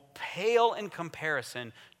will pale in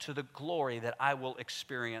comparison to the glory that I will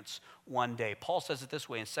experience one day. Paul says it this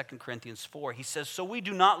way in 2 Corinthians 4. He says, so we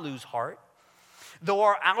do not lose heart. Though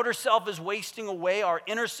our outer self is wasting away, our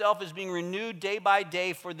inner self is being renewed day by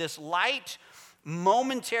day, for this light,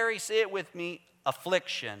 momentary, say it with me,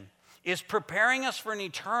 affliction is preparing us for an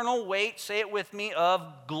eternal weight, say it with me, of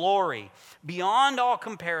glory, beyond all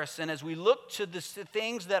comparison, as we look to the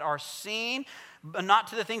things that are seen, but not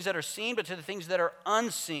to the things that are seen, but to the things that are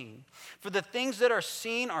unseen. For the things that are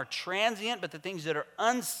seen are transient, but the things that are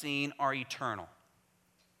unseen are eternal.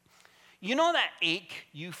 You know that ache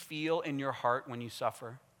you feel in your heart when you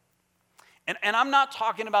suffer? And I'm not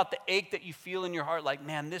talking about the ache that you feel in your heart like,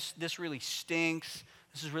 man, this really stinks.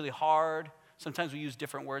 This is really hard. Sometimes we use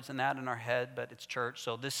different words than that in our head, but it's church.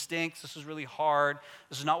 So this stinks. This is really hard.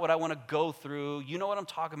 This is not what I want to go through. You know what I'm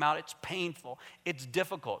talking about. It's painful. It's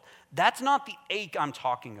difficult. That's not the ache I'm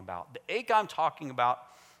talking about. The ache I'm talking about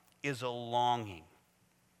is a longing.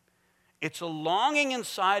 It's a longing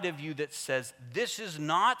inside of you that says, this is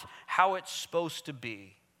not how it's supposed to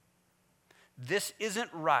be. This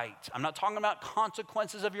isn't right. I'm not talking about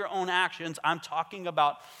consequences of your own actions. I'm talking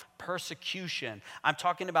about persecution. I'm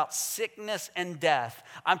talking about sickness and death.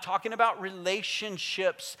 I'm talking about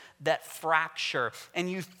relationships that fracture. And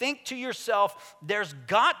you think to yourself, there's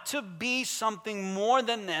got to be something more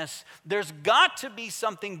than this. There's got to be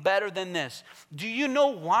something better than this. Do you know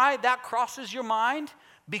why that crosses your mind?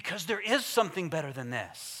 Because there is something better than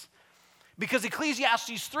this. Because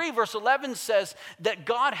Ecclesiastes 3 verse 11 says that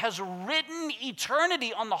God has written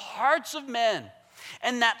eternity on the hearts of men.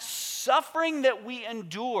 And that suffering that we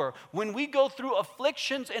endure when we go through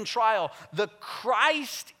afflictions and trial, the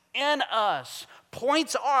Christ in us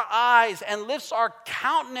points our eyes and lifts our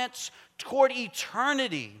countenance toward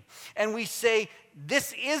eternity. And we say,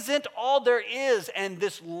 this isn't all there is. And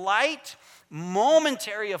this light,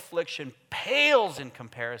 momentary affliction pales in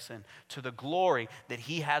comparison to the glory that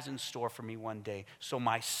he has in store for me one day. So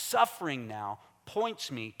my suffering now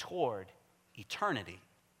points me toward eternity.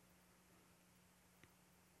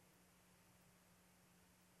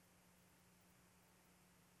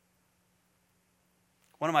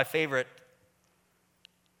 One of my favorite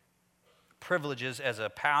privileges as a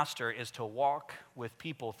pastor is to walk with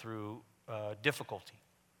people through difficulty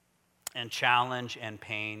and challenge and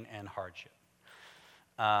pain and hardship.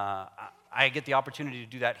 I get the opportunity to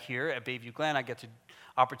do that here at Bayview Glen. I get the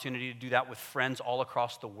opportunity to do that with friends all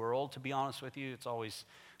across the world, to be honest with you. It's always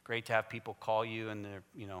great to have people call you and they're,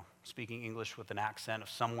 speaking English with an accent of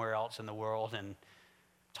somewhere else in the world and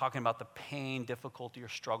talking about the pain, difficulty, or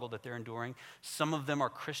struggle that they're enduring. Some of them are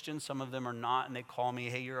Christians, some of them are not, and they call me,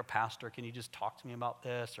 hey, you're a pastor, can you just talk to me about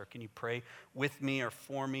this? Or can you pray with me or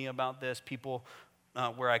for me about this? People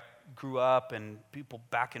where I grew up and people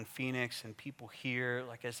back in Phoenix and people here,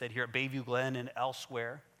 like I said, here at Bayview Glen and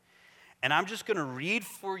elsewhere. And I'm just going to read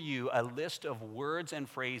for you a list of words and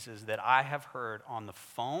phrases that I have heard on the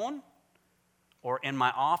phone or in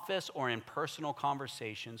my office or in personal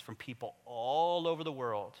conversations from people all over the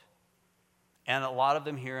world. And a lot of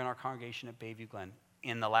them here in our congregation at Bayview Glen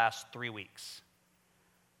in the last 3 weeks.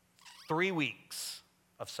 3 weeks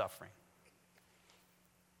of suffering.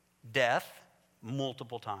 Death,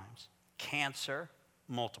 multiple times. Cancer,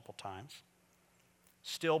 multiple times.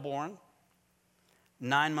 Stillborn.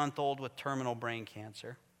 9-month-old with terminal brain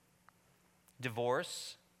cancer.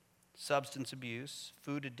 Divorce. Substance abuse.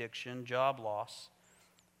 Food addiction. Job loss.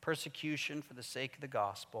 Persecution for the sake of the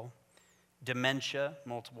gospel. Dementia,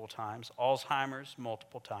 multiple times. Alzheimer's,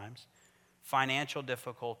 multiple times. Financial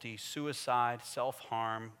difficulty. Suicide.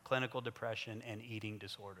 Self-harm. Clinical depression. And eating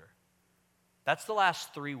disorder. That's the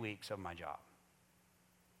last 3 weeks of my job.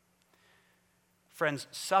 Friends,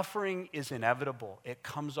 suffering is inevitable. It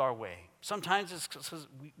comes our way. Sometimes it's because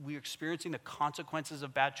we're experiencing the consequences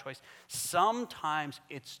of bad choice. Sometimes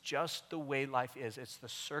it's just the way life is. It's the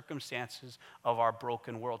circumstances of our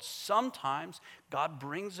broken world. Sometimes God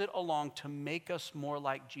brings it along to make us more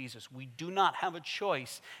like Jesus. We do not have a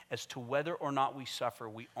choice as to whether or not we suffer.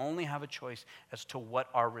 We only have a choice as to what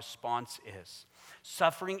our response is.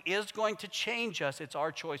 Suffering is going to change us. It's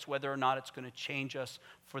our choice whether or not it's going to change us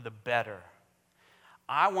for the better.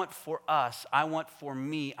 I want for us, I want for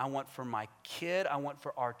me, I want for my kid, I want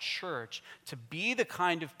for our church to be the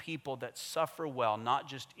kind of people that suffer well, not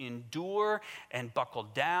just endure and buckle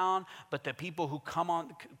down, but the people who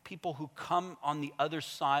come on the other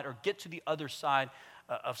side or get to the other side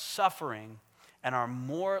of suffering and are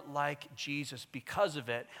more like Jesus because of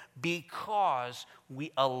it, because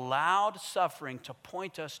we allowed suffering to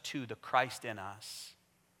point us to the Christ in us.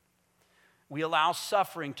 We allow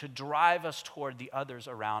suffering to drive us toward the others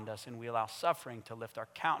around us, and we allow suffering to lift our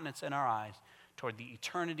countenance and our eyes toward the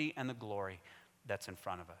eternity and the glory that's in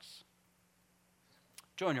front of us.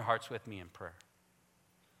 Join your hearts with me in prayer.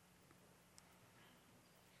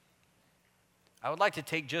 I would like to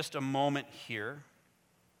take just a moment here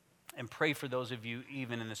and pray for those of you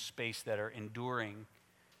even in the space that are enduring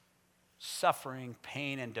suffering,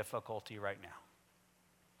 pain, and difficulty right now.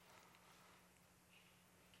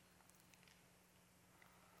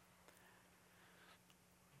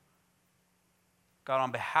 God,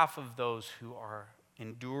 on behalf of those who are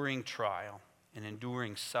enduring trial and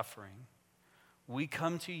enduring suffering, we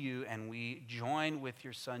come to you and we join with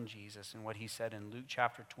your son Jesus in what he said in Luke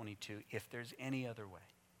chapter 22, if there's any other way,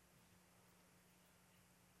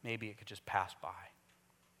 maybe it could just pass by.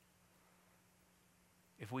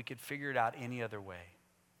 if we could figure it out any other way.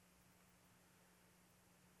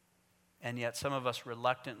 And yet some of us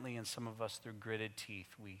reluctantly and some of us through gritted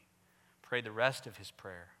teeth, we pray the rest of his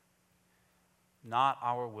prayer. Not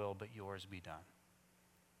our will, but yours be done.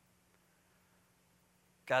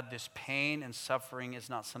 God, this pain and suffering is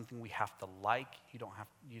not something we have to like.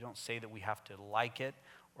 You don't say that we have to like it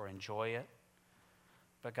or enjoy it.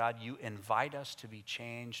 But God, you invite us to be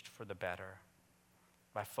changed for the better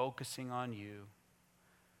by focusing on you,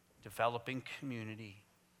 developing community,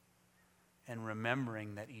 and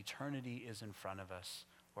remembering that eternity is in front of us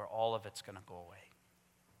where all of it's going to go away.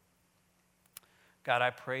 God,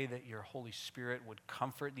 I pray that your Holy Spirit would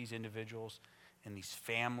comfort these individuals and these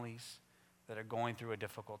families that are going through a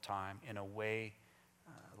difficult time in a way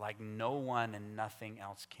like no one and nothing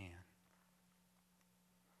else can.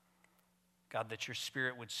 God, that your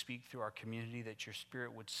Spirit would speak through our community, that your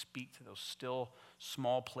Spirit would speak to those still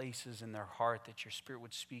small places in their heart, that your Spirit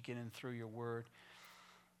would speak in and through your word.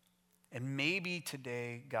 And maybe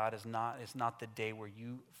today, God, is not the day where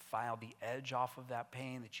you file the edge off of that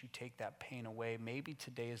pain, that you take that pain away. Maybe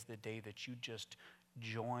today is the day that you just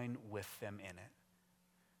join with them in it.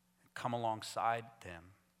 Come alongside them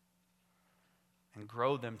and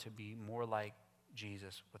grow them to be more like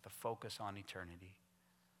Jesus with a focus on eternity.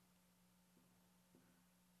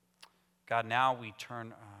 God, now we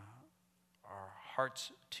turn our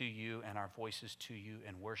hearts to you and our voices to you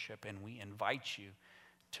in worship, and we invite you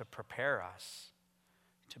to prepare us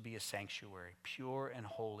to be a sanctuary, pure and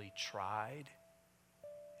holy, tried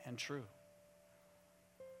and true.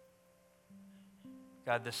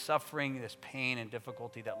 God, the suffering, this pain and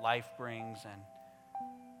difficulty that life brings, and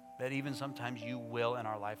that even sometimes you will in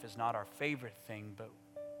our life, is not our favorite thing, but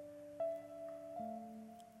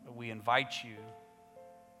we invite you,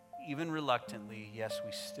 even reluctantly, yes,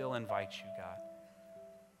 we still invite you, God,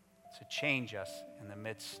 to change us in the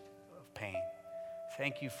midst of pain.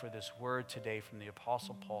 Thank you for this word today from the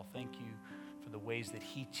Apostle Paul. Thank you for the ways that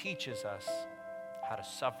he teaches us how to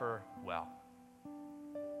suffer well.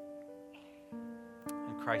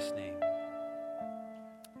 In Christ's name.